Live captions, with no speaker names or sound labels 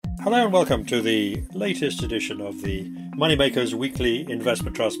Hello and welcome to the latest edition of the Moneymakers Weekly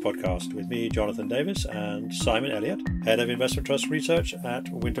Investment Trust podcast with me, Jonathan Davis, and Simon Elliott, Head of Investment Trust Research at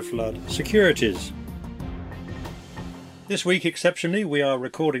Winterflood Securities. This week, exceptionally, we are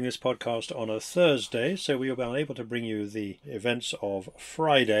recording this podcast on a Thursday, so we will be unable to bring you the events of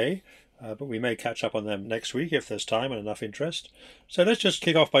Friday, but we may catch up on them next week if there's time and enough interest. So let's just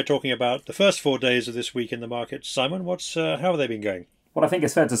kick off by talking about the first 4 days of this week in the market. Simon, how have they been going? Well, I think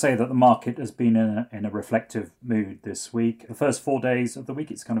it's fair to say that the market has been in a reflective mood this week. The first 4 days of the week,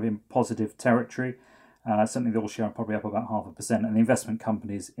 it's kind of in positive territory. Certainly the all-share are probably up about 0.5%, and the investment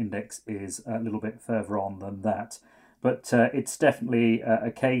companies index is a little bit further on than that. But it's definitely a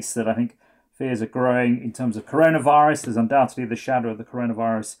case that I think fears are growing in terms of coronavirus. There's undoubtedly the shadow of the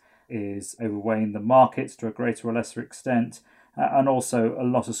coronavirus is overweighing the markets to a greater or lesser extent, and also a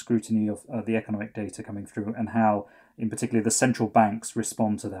lot of scrutiny of the economic data coming through and how, in particular, the central banks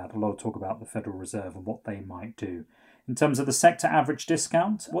respond to that. A lot of talk about the Federal Reserve and what they might do. In terms of the sector average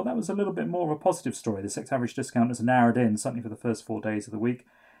discount, well, that was a little bit more of a positive story. The sector average discount has narrowed in, certainly for the first 4 days of the week,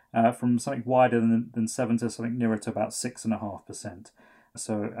 from something wider than 7 to something nearer to about 6.5%.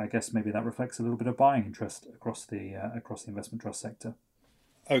 So I guess maybe that reflects a little bit of buying interest across the investment trust sector.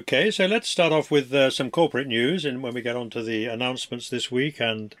 Okay, so let's start off with some corporate news, and when we get on to the announcements this week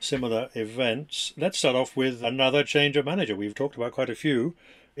and similar events, let's start off with another change of manager. We've talked about quite a few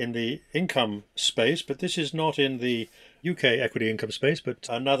in the income space, but this is not in the UK equity income space, but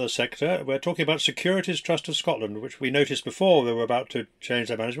another sector. We're talking about Securities Trust of Scotland, which we noticed before they were about to change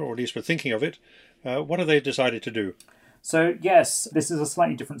their management, or at least were thinking of it. What have they decided to do? So, yes, this is a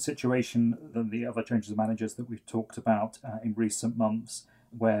slightly different situation than the other changes of managers that we've talked about in recent months,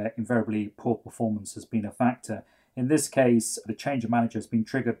 where invariably poor performance has been a factor. In this case, the change of manager has been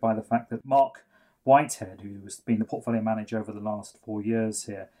triggered by the fact that Mark Whitehead, who has been the portfolio manager over the last 4 years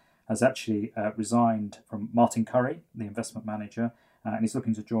here, has actually resigned from Martin Currie, the investment manager, and he's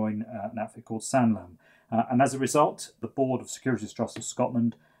looking to join an outfit called Sanlam. And as a result, the board of Securities Trust of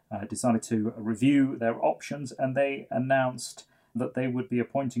Scotland decided to review their options, and they announced that they would be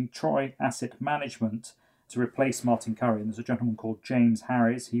appointing Troy Asset Management to replace Martin Currie. And there's a gentleman called James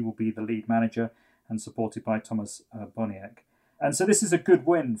Harris. He will be the lead manager and supported by Thomas Boniek. And so this is a good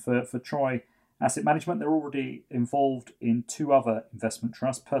win for Troy Asset Management. They're already involved in two other investment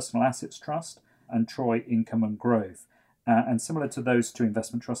trusts, Personal Assets Trust and Troy Income and Growth. And similar to those two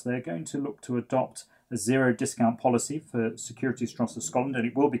investment trusts, they're going to look to adopt a zero discount policy for Securities Trust of Scotland, and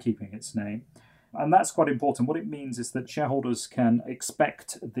it will be keeping its name. And that's quite important. What it means is that shareholders can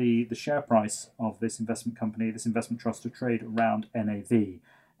expect the share price of this investment company, this investment trust, to trade around NAV.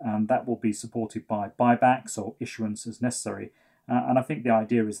 And that will be supported by buybacks or issuance as necessary. And I think the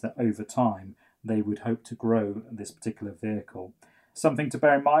idea is that over time, they would hope to grow this particular vehicle. Something to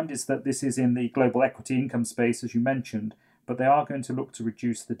bear in mind is that this is in the global equity income space, as you mentioned, but they are going to look to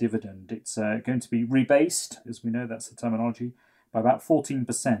reduce the dividend. It's going to be rebased, as we know, that's the terminology, by about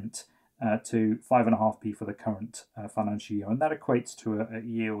 14%. To 5.5p for the current financial year, and that equates to a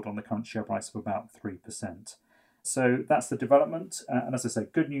yield on the current share price of about 3%. So that's the development, and as I say,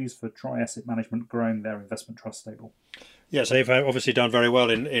 good news for Troy Asset Management growing their investment trust stable. Yes, they've obviously done very well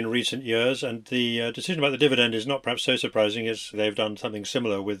in recent years, and the decision about the dividend is not perhaps so surprising, as they've done something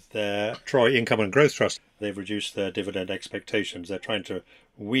similar with their Troy Income and Growth Trust. They've reduced their dividend expectations. They're trying to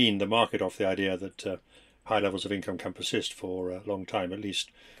wean the market off the idea that high levels of income can persist for a long time, at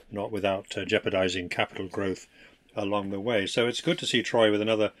least not without jeopardizing capital growth along the way. So it's good to see Troy with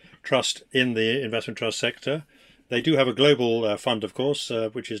another trust in the investment trust sector. They do have a global fund, of course,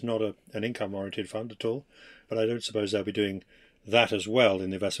 which is not an income-oriented fund at all, but I don't suppose they'll be doing that as well in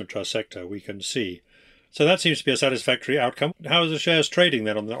the investment trust sector, we can see. So that seems to be a satisfactory outcome. How are the shares trading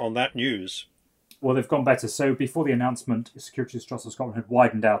then on that news? Well, they've gone better. So before the announcement, Securities Trust of Scotland had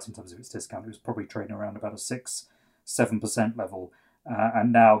widened out in terms of its discount. It was probably trading around about a 6-7% level.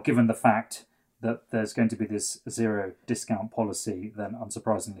 And now, given the fact that there's going to be this zero discount policy, then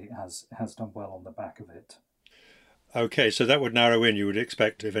unsurprisingly it has done well on the back of it. Okay, so that would narrow in. You would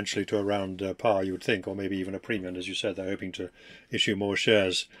expect eventually to around par, you would think, or maybe even a premium. As you said, they're hoping to issue more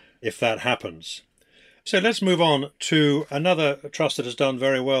shares if that happens. So let's move on to another trust that has done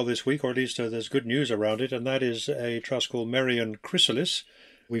very well this week, or at least there's good news around it, and that is a trust called Merian Chrysalis.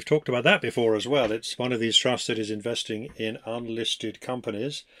 We've talked about that before as well. It's one of these trusts that is investing in unlisted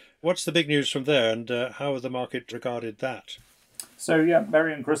companies. What's the big news from there, and how has the market regarded that? So, yeah,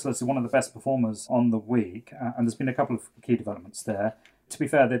 Merian Chrysalis is one of the best performers on the week, and there's been a couple of key developments there. To be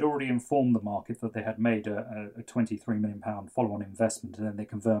fair, they'd already informed the market that they had made a £23 million follow-on investment, and then they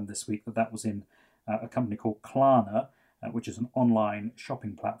confirmed this week that was in a company called Klarna, which is an online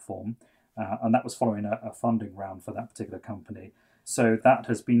shopping platform. And that was following a funding round for that particular company. So that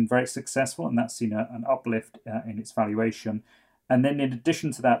has been very successful, and that's seen an uplift in its valuation. And then in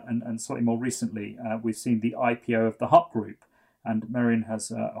addition to that, and slightly more recently, we've seen the IPO of the Hut Group. And Merian has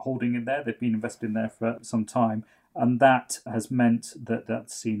a holding in there. They've been invested in there for some time. And that has meant that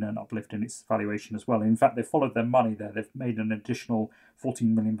that's seen an uplift in its valuation as well. In fact, they've followed their money there. They've made an additional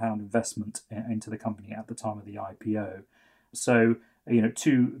 £14 million investment into the company at the time of the IPO. So,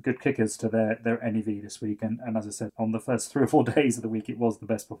 two good kickers to their NAV this week. And as I said, on the first 3 or 4 days of the week, it was the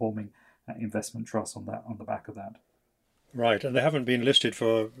best performing investment trust on the back of that. Right, and they haven't been listed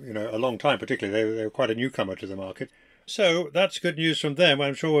for a long time, particularly. They were quite a newcomer to the market. So that's good news from them.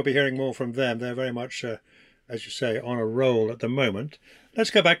 I'm sure we'll be hearing more from them. They're very much, as you say, on a roll at the moment.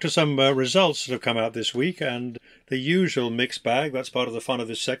 Let's go back to some results that have come out this week, and the usual mixed bag. That's part of the fun of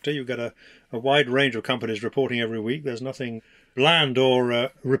this sector. You've got a wide range of companies reporting every week. There's nothing bland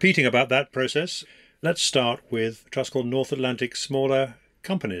or repeating about that process. Let's start with a trust called North Atlantic Smaller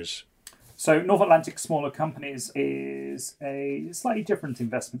Companies. So North Atlantic Smaller Companies is a slightly different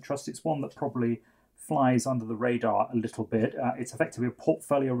investment trust. It's one that probably flies under the radar a little bit. It's effectively a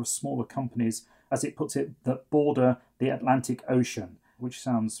portfolio of smaller companies, as it puts it, that border the Atlantic Ocean, which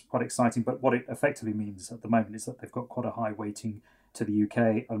sounds quite exciting. But what it effectively means at the moment is that they've got quite a high weighting to the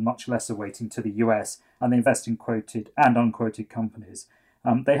UK and much lesser weighting to the US, and they invest in quoted and unquoted companies.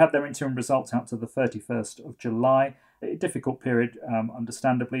 They had their interim results out to the 31st of July. A difficult period,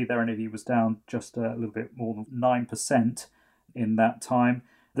 understandably. Their NAV was down just a little bit more than 9% in that time.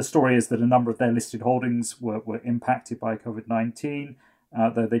 The story is that a number of their listed holdings were impacted by COVID-19,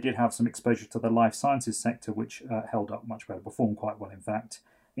 though they did have some exposure to the life sciences sector, which held up much better, performed quite well, in fact.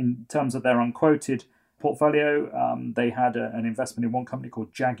 In terms of their unquoted portfolio, they had an investment in one company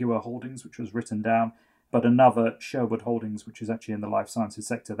called Jaguar Holdings, which was written down, but another, Sherwood Holdings, which is actually in the life sciences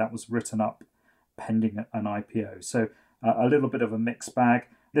sector, that was written up pending an IPO. So a little bit of a mixed bag.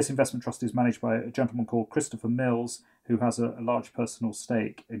 This investment trust is managed by a gentleman called Christopher Mills, who has a large personal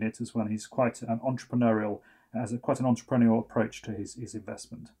stake in it as well. He's quite an entrepreneurial, has quite an entrepreneurial approach to his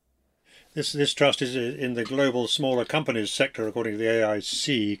investment. This trust is in the global smaller companies sector, according to the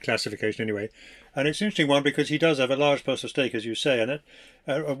AIC classification anyway. And it's an interesting one because he does have a large personal stake, as you say.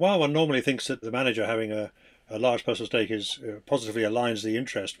 And while one normally thinks that the manager having a large personal stake is positively aligns the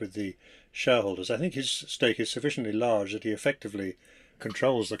interest with the shareholders, I think his stake is sufficiently large that he effectively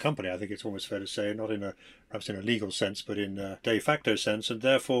controls the company. I think it's almost fair to say, not perhaps in a legal sense, but in a de facto sense. And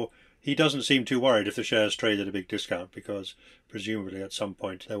therefore, he doesn't seem too worried if the shares trade at a big discount, because presumably at some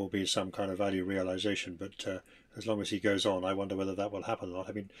point there will be some kind of value realization. But as long as he goes on, I wonder whether that will happen or not.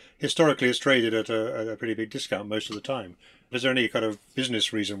 I mean, historically it's traded at a pretty big discount most of the time. Is there any kind of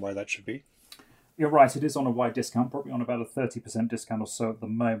business reason why that should be? You're right, it is on a wide discount, probably on about a 30% discount or so at the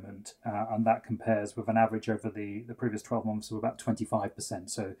moment, and that compares with an average over the previous 12 months of about 25%.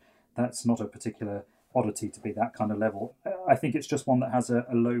 So that's not a particular oddity to be that kind of level. I think it's just one that has a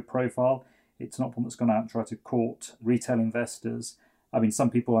low profile. It's not one that's gone out and tried to court retail investors. I mean,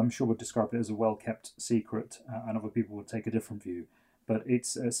 some people I'm sure would describe it as a well-kept secret, and other people would take a different view. But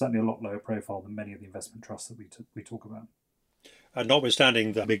it's certainly a lot lower profile than many of the investment trusts that we talk about. And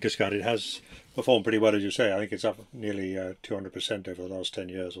notwithstanding the big discount, it has performed pretty well, as you say. I think it's up nearly 200% over the last 10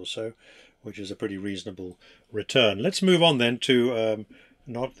 years or so, which is a pretty reasonable return. Let's move on then to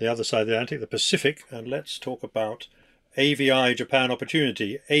not the other side of the Atlantic, the Pacific, and let's talk about AVI Japan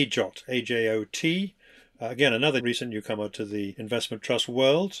Opportunity, AJOT, AJOT. Again, another recent newcomer to the investment trust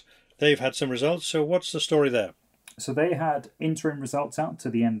world. They've had some results, so what's the story there? So they had interim results out to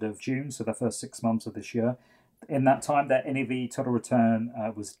the end of June, so the first 6 months of this year. In that time, their NAV total return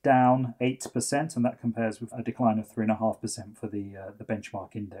was down 8%, and that compares with a decline of 3.5% for the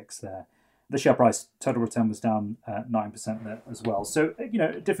benchmark index there. The share price total return was down 9% there as well. So,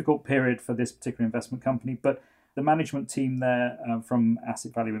 a difficult period for this particular investment company, but the management team there from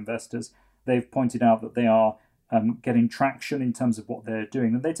Asset Value Investors, they've pointed out that they are getting traction in terms of what they're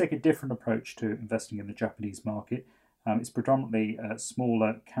doing, and they take a different approach to investing in the Japanese market. It's predominantly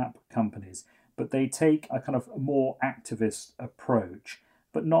smaller cap companies, but they take a kind of more activist approach,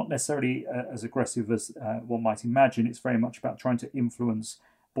 but not necessarily as aggressive as one might imagine. It's very much about trying to influence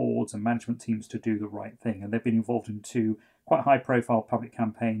boards and management teams to do the right thing. And they've been involved in two quite high-profile public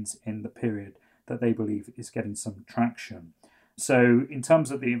campaigns in the period that they believe is getting some traction. So in terms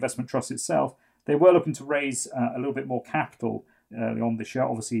of the investment trust itself, they were looking to raise a little bit more capital early on this year.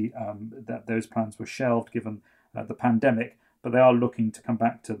 Obviously, that those plans were shelved given the pandemic, but they are looking to come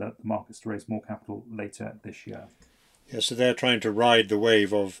back to the markets to raise more capital later this year. Yeah, so they're trying to ride the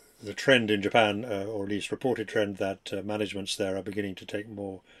wave of the trend in Japan, or at least reported trend, that managements there are beginning to take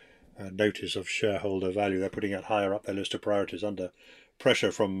more notice of shareholder value. They're putting it higher up their list of priorities under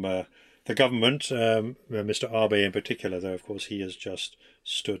pressure from the government, Mr. Abe in particular, though of course he has just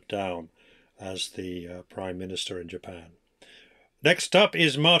stood down as the Prime Minister in Japan. Next up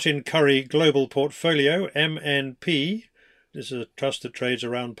is Martin Currie Global Portfolio, MNP. This is a trust that trades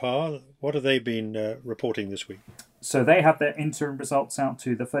around par. What have they been reporting this week? So they had their interim results out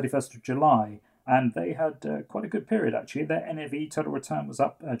to the 31st of July, and they had quite a good period actually. Their NAV total return was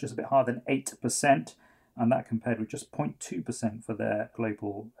up just a bit higher than 8%, and that compared with just 0.2% for their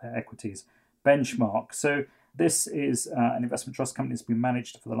global equities benchmark. So this is an investment trust company that's been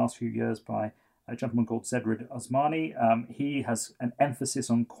managed for the last few years by a gentleman called Zedrid Osmani. He has an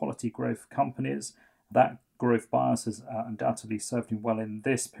emphasis on quality growth companies. That growth bias has undoubtedly served him well in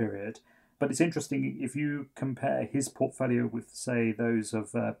this period. But it's interesting if you compare his portfolio with, say, those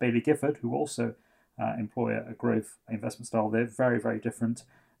of Baillie Gifford, who also employ a growth investment style. They're very, very different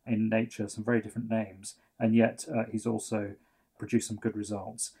in nature, some very different names, and yet he's also produced some good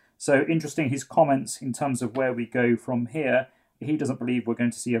results. So interesting, his comments in terms of where we go from here. He doesn't believe we're going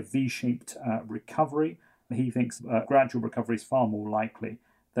to see a V-shaped recovery. He thinks gradual recovery is far more likely,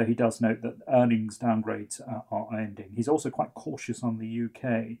 though he does note that earnings downgrades are ending. He's also quite cautious on the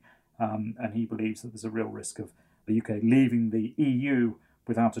UK, and he believes that there's a real risk of the UK leaving the EU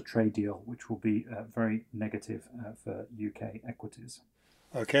without a trade deal, which will be very negative for UK equities.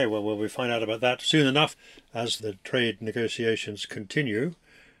 Okay, well, we'll find out about that soon enough as the trade negotiations continue.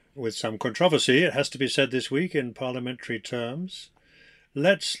 With some controversy, it has to be said this week in parliamentary terms.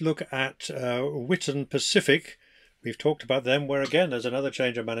 Let's look at Witten Pacific. We've talked about them, where again there's another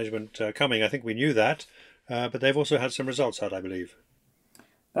change of management coming. I think we knew that, but they've also had some results out, I believe.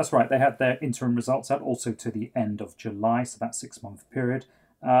 That's right. They had their interim results out also to the end of July, so that 6-month period.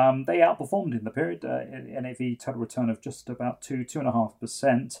 They outperformed in the period, NAV total return of just about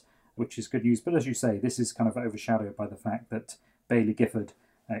 2.5%, which is good news. But as you say, this is kind of overshadowed by the fact that Baillie Gifford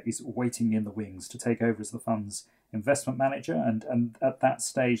is waiting in the wings to take over as the fund's investment manager. And at that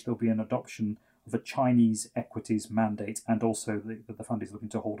stage, there'll be an adoption of a Chinese equities mandate, and also the fund is looking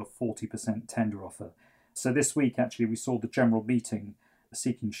to hold a 40% tender offer. So this week, actually, we saw the general meeting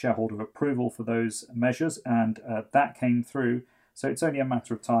seeking shareholder approval for those measures, and that came through. So it's only a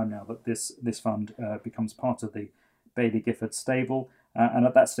matter of time now that this fund becomes part of the Baillie Gifford stable, and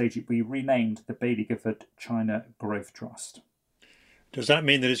at that stage it will be renamed the Baillie Gifford China Growth Trust. Does that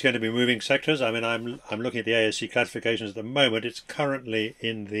mean that it's going to be moving sectors? I mean, I'm looking at the ASC classifications at the moment. It's currently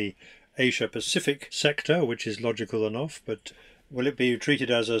in the Asia Pacific sector, which is logical enough, but will it be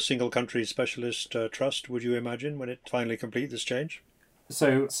treated as a single country specialist trust, would you imagine, when it finally completes this change?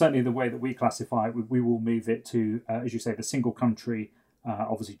 So certainly the way that we classify it, we will move it to, as you say, the single country,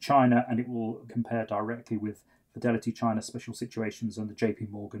 obviously China, and it will compare directly with Fidelity China Special Situations and the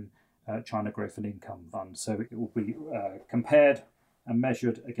JP Morgan China Growth and Income Fund. So it will be compared and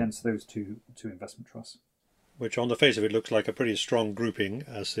measured against those two investment trusts. Which on the face of it looks like a pretty strong grouping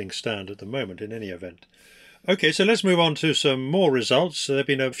as things stand at the moment in any event. Okay, so let's move on to some more results. There have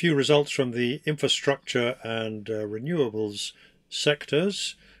been a few results from the infrastructure and renewables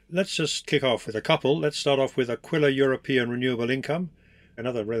sectors. Let's just kick off with a couple. Let's start off with Aquila European Renewable Income,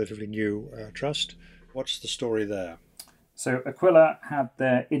 another relatively new trust. What's the story there? So Aquila had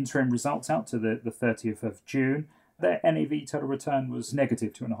their interim results out to the 30th of June. Their NAV total return was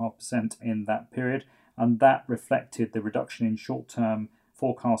negative 2.5% in that period, and that reflected the reduction in short-term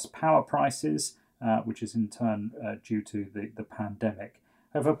forecast power prices, which is in turn due to the pandemic.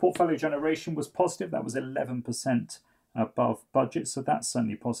 However, portfolio generation was positive. That was 11% above budget, so that's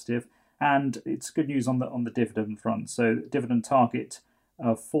certainly positive. And it's good news on the dividend front. So dividend target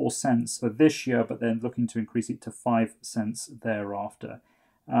of 4 cents for this year, but then looking to increase it to 5 cents thereafter.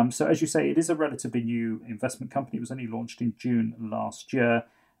 So as you say, it is a relatively new investment company. It was only launched in June last year,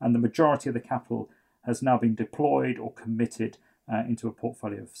 and the majority of the capital has now been deployed or committed into a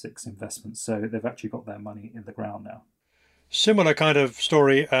portfolio of 6 investments. So they've actually got their money in the ground now. Similar kind of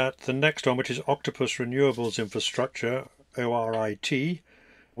story at the next one, which is Octopus Renewables Infrastructure, ORIT,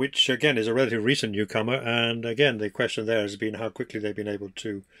 which again is a relatively recent newcomer. And again, the question there has been how quickly they've been able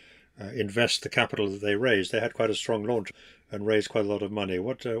to invest the capital that they raised. They had quite a strong launch and raised quite a lot of money.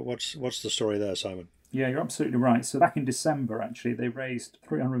 What's the story there, Simon? Yeah, you're absolutely right. So back in December, actually, they raised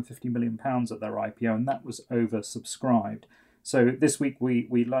 £350 million at their IPO, and that was oversubscribed. So this week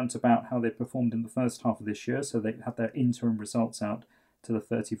we learnt about how they performed in the first half of this year. So they had their interim results out to the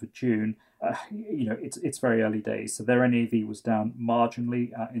 30th of June. It's very early days. So their NAV was down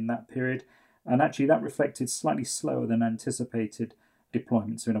marginally in that period. And actually, that reflected slightly slower than anticipated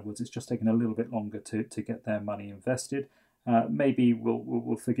deployment. So, in other words, it's just taken a little bit longer to get their money invested. Maybe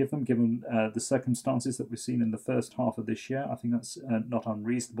we'll forgive them given the circumstances that we've seen in the first half of this year. I think that's not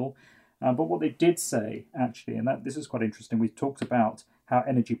unreasonable. But what they did say, actually, and this is quite interesting, we've talked about how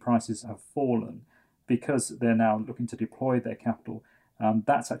energy prices have fallen because they're now looking to deploy their capital.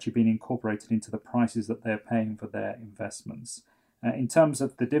 That's actually been incorporated into the prices that they're paying for their investments. In terms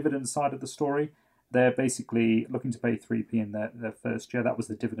of the dividend side of the story, they're basically looking to pay 3p in their first year. That was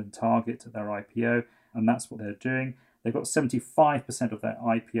the dividend target at their IPO, and that's what they're doing. They've got 75% of their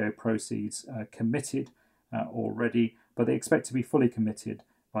IPO proceeds committed already, but they expect to be fully committed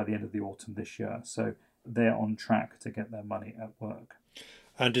by the end of the autumn this year. So they're on track to get their money at work.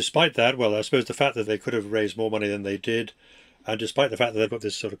 And despite that, well, I suppose the fact that they could have raised more money than they did, and despite the fact that they've got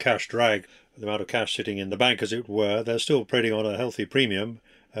this sort of cash drag, the amount of cash sitting in the bank, as it were, they're still trading on a healthy premium,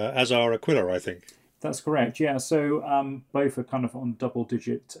 as are Aquila, I think. That's correct, yeah. So both are kind of on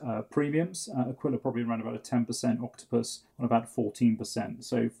double-digit premiums. Aquila probably around about a 10%, Octopus on about 14%.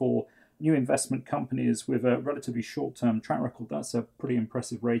 So for new investment companies with a relatively short-term track record, that's a pretty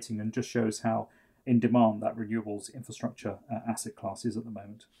impressive rating and just shows how in demand that renewables infrastructure asset class is at the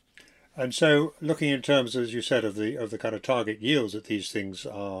moment. And so, looking in terms, as you said, of the kind of target yields that these things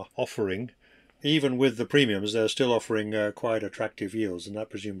are offering, even with the premiums, they're still offering quite attractive yields, and that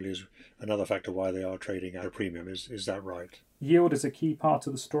presumably is another factor why they are trading at a premium. Is that right? Yield is a key part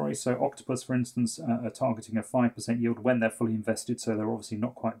of the story. So Octopus, for instance, are targeting a 5% yield when they're fully invested, so they're obviously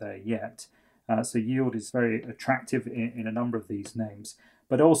not quite there yet. So yield is very attractive in a number of these names,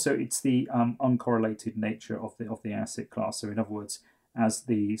 but also it's the uncorrelated nature of the asset class. So in other words, as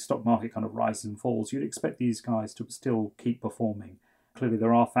the stock market kind of rises and falls, you'd expect these guys to still keep performing. Clearly,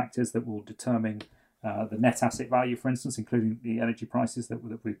 there are factors that will determine the net asset value, for instance, including the energy prices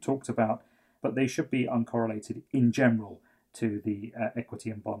that we've talked about, but they should be uncorrelated in general to the equity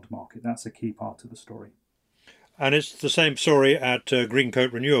and bond market. That's a key part of the story. And it's the same story at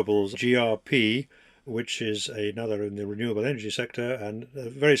Greencoat Renewables, GRP, which is another in the renewable energy sector, and a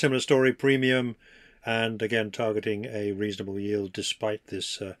very similar story, premium, and again targeting a reasonable yield despite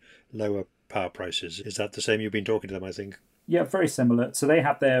this lower power prices. Is that the same? You've been talking to them, I think. Yeah, very similar. So they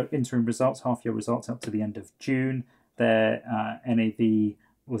had their interim results, half-year results up to the end of June. Their NAV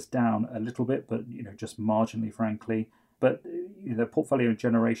was down a little bit, but just marginally, frankly. But the portfolio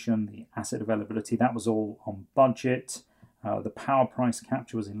generation, the asset availability, that was all on budget. The power price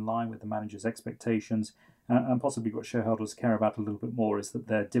capture was in line with the manager's expectations. And possibly what shareholders care about a little bit more is that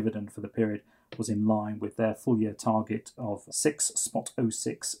their dividend for the period was in line with their full-year target of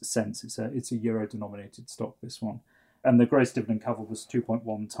 6.06 cents. It's a euro-denominated stock, this one. And the gross dividend cover was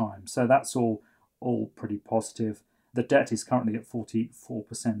 2.1 times. So that's all pretty positive. The debt is currently at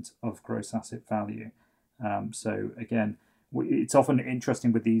 44% of gross asset value. So again, it's often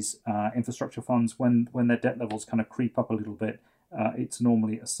interesting with these infrastructure funds when their debt levels kind of creep up a little bit. It's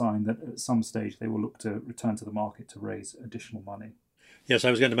normally a sign that at some stage they will look to return to the market to raise additional money. Yes, I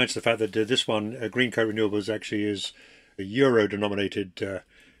was going to mention the fact that this one, Greencoat Renewables, actually is euro-denominated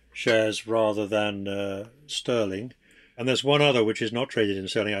shares rather than sterling. And there's one other which is not traded in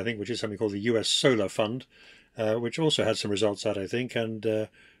sterling, I think, which is something called the US Solar Fund, which also had some results out, I think, and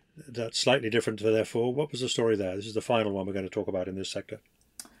that's slightly different, therefore. What was the story there? This is the final one we're going to talk about in this sector.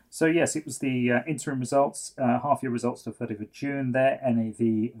 So yes, it was the interim results, half-year results to 30th of June. Their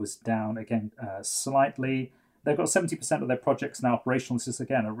NAV was down again slightly. They've got 70% of their projects now operational. This is,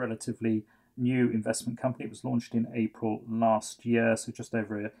 again, a relatively new investment company. It was launched in April last year, so just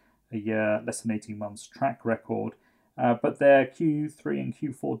over a year, less than 18 months track record. But their Q3 and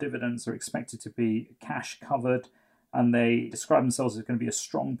Q4 dividends are expected to be cash covered, and they describe themselves as going to be a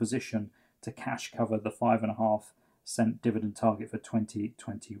strong position to cash cover the 5.5-cent dividend target for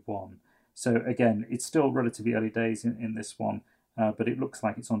 2021. So again, it's still relatively early days in this one, but it looks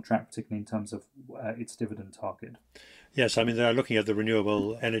like it's on track, particularly in terms of its dividend target. Yes, I mean, they're looking at the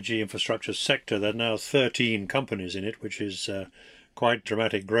renewable energy infrastructure sector. There are now 13 companies in it, which is quite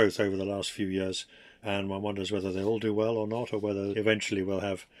dramatic growth over the last few years. And one wonders whether they all do well or not, or whether eventually we'll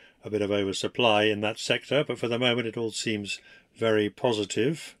have a bit of oversupply in that sector. But for the moment, it all seems very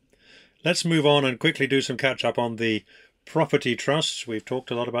positive. Let's move on and quickly do some catch-up on the property trusts. We've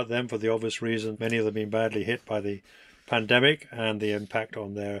talked a lot about them for the obvious reason. Many of them have been badly hit by the pandemic and the impact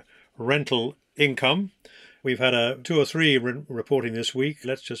on their rental income. We've had 2 or 3 reporting this week.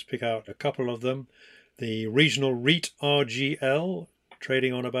 Let's just pick out a couple of them. The Regional REIT RGL,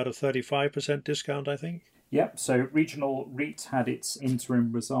 trading on about a 35% discount, I think. Yep, so Regional REIT had its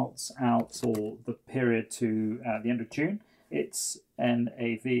interim results out for the period to the end of June. its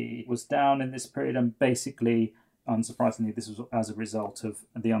NAV was down in this period, and basically, unsurprisingly, this was as a result of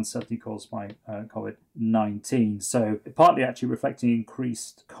the uncertainty caused by COVID-19. So partly actually reflecting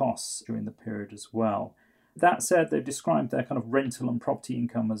increased costs during the period as well. That said, they described their kind of rental and property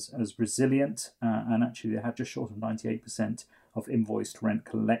income as resilient, and actually they had just short of 98% of invoiced rent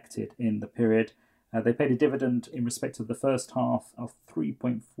collected in the period. They paid a dividend in respect of the first half of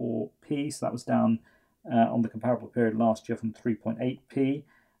 3.4p, so that was down on the comparable period last year from 3.8p,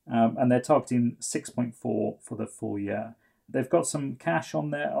 and they're targeting 6.4 for the full year. They've got some cash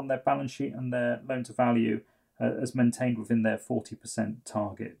on their balance sheet, and their loan to value is maintained within their 40%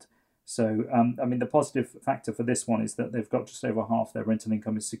 target. So, the positive factor for this one is that they've got just over half their rental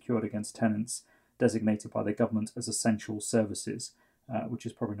income is secured against tenants designated by the government as essential services, which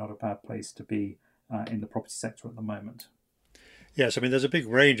is probably not a bad place to be in the property sector at the moment. Yes, there's a big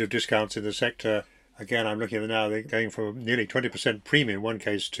range of discounts in the sector. Again, I'm looking at now, they're going from nearly 20% premium in one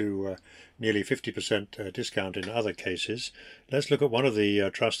case to nearly 50% discount in other cases. Let's look at one of the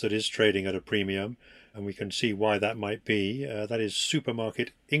trusts that is trading at a premium, and we can see why that might be. That is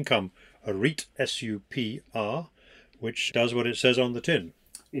Supermarket Income, a REIT, SUPR, which does what it says on the tin.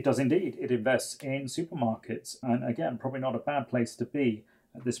 It does indeed. It invests in supermarkets, and again, probably not a bad place to be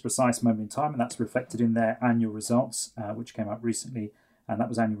at this precise moment in time, and that's reflected in their annual results, which came out recently, and that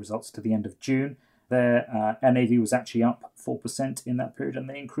was annual results to the end of June. Their NAV was actually up 4% in that period, and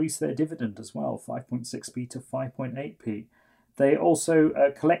they increased their dividend as well, 5.6p to 5.8p. They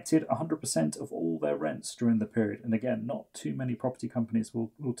also collected 100% of all their rents during the period, and again, not too many property companies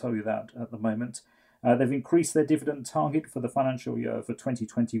will tell you that at the moment. They've increased their dividend target for the financial year for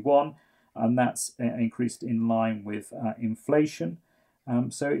 2021, and that's increased in line with inflation.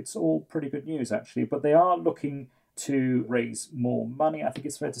 So it's all pretty good news, actually. But they are looking to raise more money, I think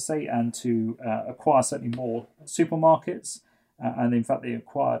it's fair to say, and to acquire certainly more supermarkets. And in fact, they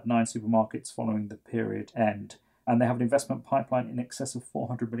acquired 9 supermarkets following the period end. And they have an investment pipeline in excess of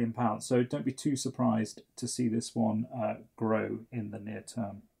 £400 million. So don't be too surprised to see this one grow in the near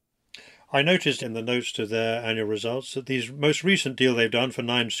term. I noticed in the notes to their annual results that the most recent deal they've done for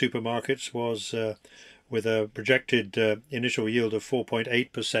 9 supermarkets was with a projected initial yield of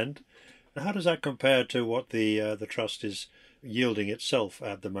 4.8%. How does that compare to what the trust is yielding itself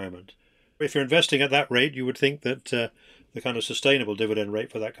at the moment? If you're investing at that rate, you would think that the kind of sustainable dividend rate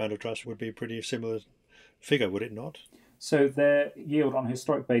for that kind of trust would be a pretty similar figure, would it not? So their yield on a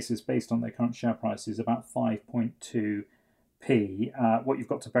historic basis based on their current share price is about 5.2p. What you've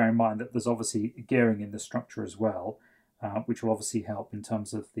got to bear in mind that there's obviously gearing in the structure as well, which will obviously help in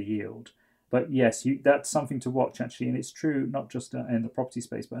terms of the yield. But yes, that's something to watch actually, and it's true not just in the property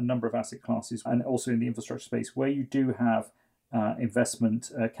space, but a number of asset classes, and also in the infrastructure space where you do have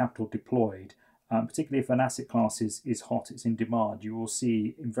investment capital deployed. Particularly if an asset class is hot, it's in demand, you will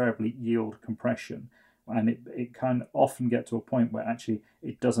see invariably yield compression. And it can often get to a point where actually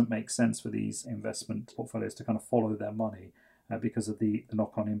it doesn't make sense for these investment portfolios to kind of follow their money because of the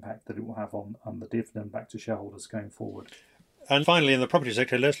knock-on impact that it will have on the dividend back to shareholders going forward. And finally, in the property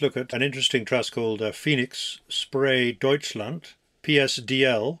sector, let's look at an interesting trust called Phoenix Spray Deutschland,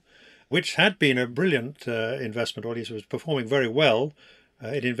 PSDL, which had been a brilliant investment, or at least was performing very well.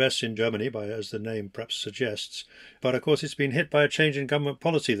 It invests in Germany, as the name perhaps suggests. But of course, it's been hit by a change in government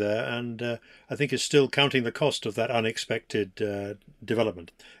policy there, and I think is still counting the cost of that unexpected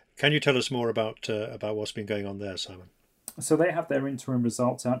development. Can you tell us more about what's been going on there, Simon? So they have their interim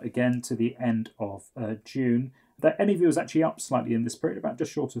results out again to the end of June. Their NAV was actually up slightly in this period, about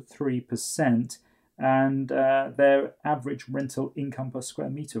just short of 3%. And their average rental income per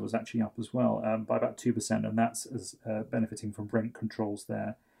square metre was actually up as well by about 2%, and that's benefiting from rent controls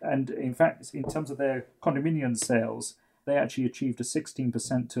there. And in fact, in terms of their condominium sales, they actually achieved a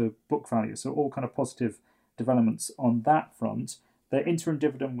 16% to book value, so all kind of positive developments on that front. Their interim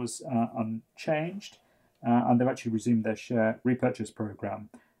dividend was unchanged, and they've actually resumed their share repurchase programme.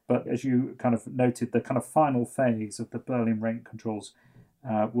 But as you kind of noted, the kind of final phase of the Berlin rent controls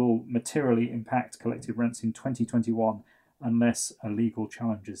will materially impact collective rents in 2021 unless a legal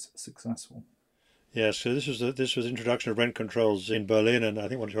challenge is successful. Yes, so this was introduction of rent controls in Berlin and I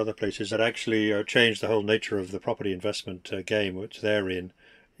think one or two other places that actually changed the whole nature of the property investment game which they're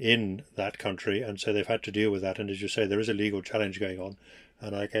in that country, and so they've had to deal with that. And as you say, there is a legal challenge going on,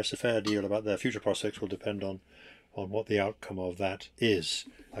 and I guess a fair deal about their future prospects will depend on what the outcome of that is.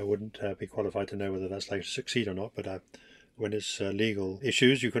 I wouldn't be qualified to know whether that's likely to succeed or not, but when it's legal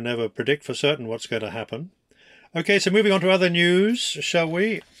issues, you can never predict for certain what's going to happen. Okay, so moving on to other news, shall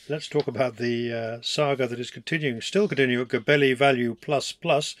we? Let's talk about the saga that is still continuing at Gabelli Value Plus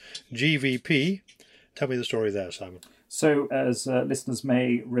Plus, GVP. Tell me the story there, Simon. So, as listeners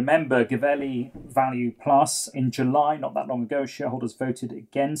may remember, Givelli Value Plus in July, not that long ago, shareholders voted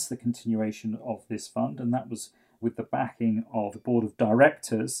against the continuation of this fund, and that was with the backing of the board of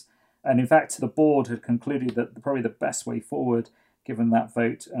directors. And in fact, the board had concluded that probably the best way forward, given that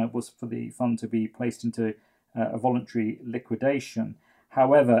vote, was for the fund to be placed into a voluntary liquidation.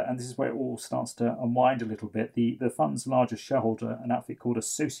 However, and this is where it all starts to unwind a little bit, the fund's largest shareholder, an outfit called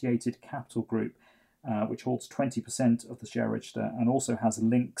Associated Capital Group, which holds 20% of the share register and also has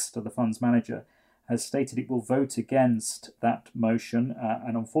links to the fund's manager, has stated it will vote against that motion.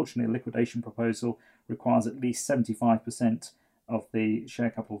 And unfortunately, a liquidation proposal requires at least 75% of the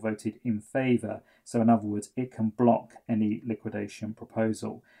share capital voted in favour. So in other words, it can block any liquidation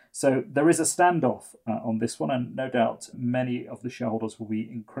proposal. So there is a standoff on this one, and no doubt many of the shareholders will be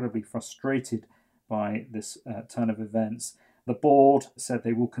incredibly frustrated by this turn of events. The board said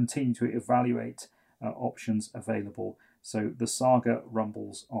they will continue to evaluate options available. So the saga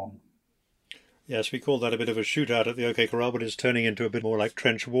rumbles on. Yes, we call that a bit of a shootout at the OK Corral, but it's turning into a bit more like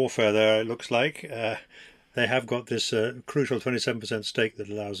trench warfare there, it looks like. They have got this crucial 27% stake that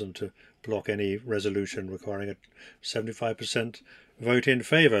allows them to block any resolution requiring a 75% vote in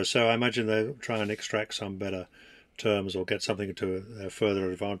favour. So I imagine they'll try and extract some better terms or get something to a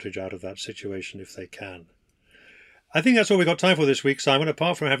further advantage out of that situation if they can. I think that's all we've got time for this week, Simon,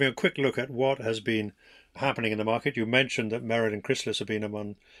 apart from having a quick look at what has been happening in the market. You mentioned that Merit and Chrysalis have been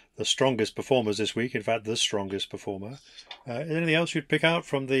among the strongest performers this week, in fact, the strongest performer. Anything else you'd pick out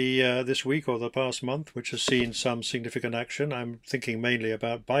from the this week or the past month, which has seen some significant action? I'm thinking mainly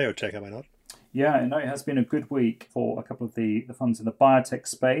about biotech, am I not? Yeah, no, it has been a good week for a couple of the funds in the biotech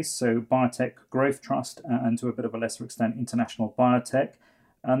space. So Biotech Growth Trust and to a bit of a lesser extent, International Biotech.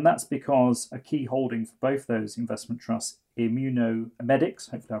 And that's because a key holding for both those investment trusts, Immunomedics,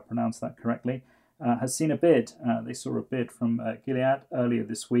 hopefully I pronounced that correctly, has seen a bid. They saw a bid from Gilead earlier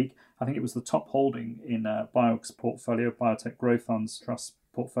this week. I think it was the top holding in BIOC's portfolio, Biotech Growth Funds Trust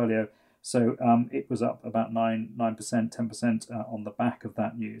portfolio. So it was up about 9%, 10% on the back of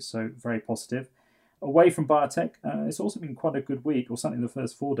that news. So very positive. Away from biotech, it's also been quite a good week, or certainly the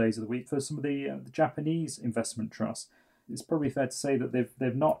first 4 days of the week, for some of the Japanese investment trusts. It's probably fair to say that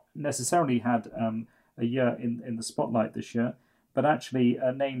they've not necessarily had a year in the spotlight this year, but actually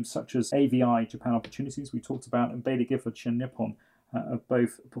names such as AVI Japan Opportunities we talked about and Baillie Gifford Shin Nippon have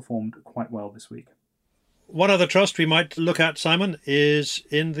both performed quite well this week. One other trust we might look at, Simon, is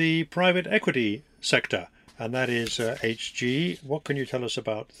in the private equity sector, and that is HG. What can you tell us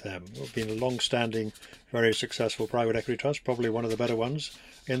about them? It's been a long-standing, very successful private equity trust, probably one of the better ones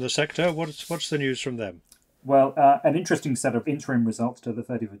in the sector. What's the news from them? Well, an interesting set of interim results to the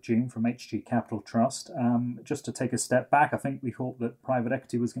 30th of June from HG Capital Trust. Just to take a step back, I think we thought that private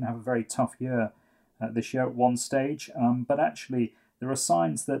equity was going to have a very tough year this year at one stage, but actually there are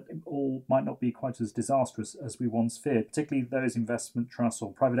signs that all might not be quite as disastrous as we once feared, particularly those investment trusts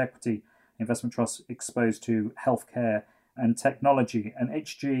or private equity investment trusts exposed to healthcare and technology. And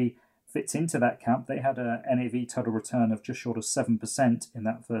HG fits into that camp. They had a NAV total return of just short of 7% in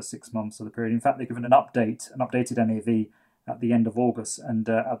that first 6 months of the period. In fact, they've given an updated NAV at the end of August, and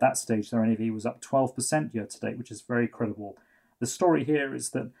at that stage their NAV was up 12% year to date, which is very credible. The story here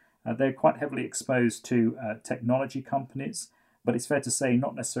is that they're quite heavily exposed to technology companies, but it's fair to say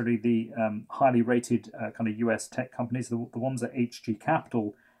not necessarily the highly rated kind of US tech companies. The ones that HG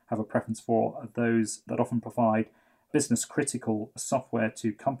Capital have a preference for are those that often provide business critical software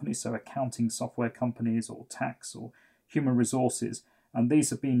to companies, so accounting software companies or tax or human resources. And these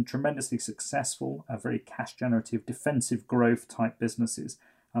have been tremendously successful, very cash generative, defensive growth type businesses.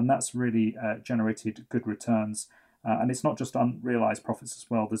 And that's really generated good returns. And it's not just unrealized profits as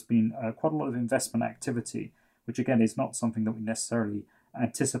well. There's been quite a lot of investment activity, which again is not something that we necessarily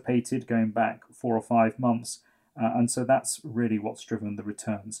anticipated going back 4 or 5 months. And so that's really what's driven the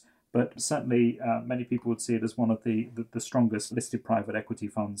returns. But certainly many people would see it as one of the strongest listed private equity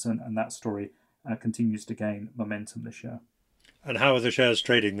funds, and that story continues to gain momentum this year. And how are the shares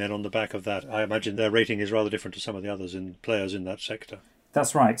trading then on the back of that? I imagine their rating is rather different to some of the others in players in that sector.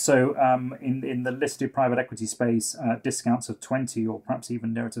 That's right. So in the listed private equity space, discounts of 20 or perhaps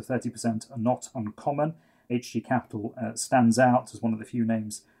even nearer to 30% are not uncommon. HG Capital stands out as one of the few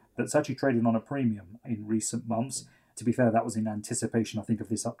names that's actually traded on a premium in recent months. To be fair, that was in anticipation, I think, of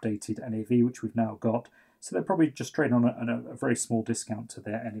this updated NAV, which we've now got. So they're probably just trading on a very small discount to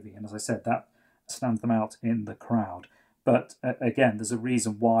their NAV. And as I said, that stands them out in the crowd. But again, there's a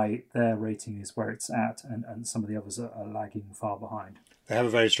reason why their rating is where it's at, and some of the others are lagging far behind. They have a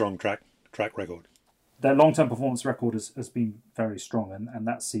very strong track record. Their long-term performance record has been very strong, and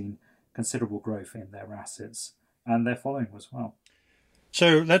that's seen considerable growth in their assets. and their following as well.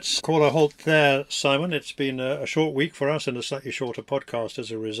 So let's call a halt there, Simon. It's been a short week for us and a slightly shorter podcast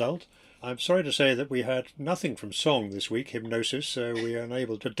as a result. I'm sorry to say that we had nothing from Song this week, Hipgnosis, so we are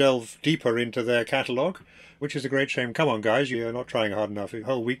unable to delve deeper into their catalogue, which is a great shame. Come on, guys, you're not trying hard enough. A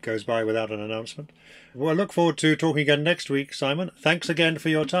whole week goes by without an announcement. Well, I look forward to talking again next week, Simon. Thanks again for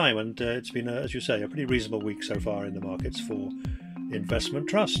your time, and it's been, as you say, a pretty reasonable week so far in the markets for investment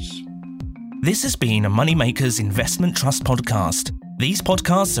trusts. This has been a Moneymakers Investment Trust podcast. These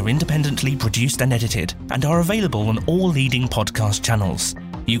podcasts are independently produced and edited and are available on all leading podcast channels.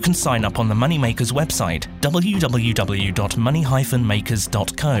 You can sign up on the Moneymakers website,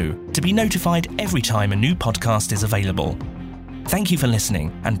 www.money-makers.co, to be notified every time a new podcast is available. Thank you for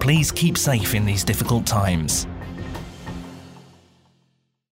listening, and please keep safe in these difficult times.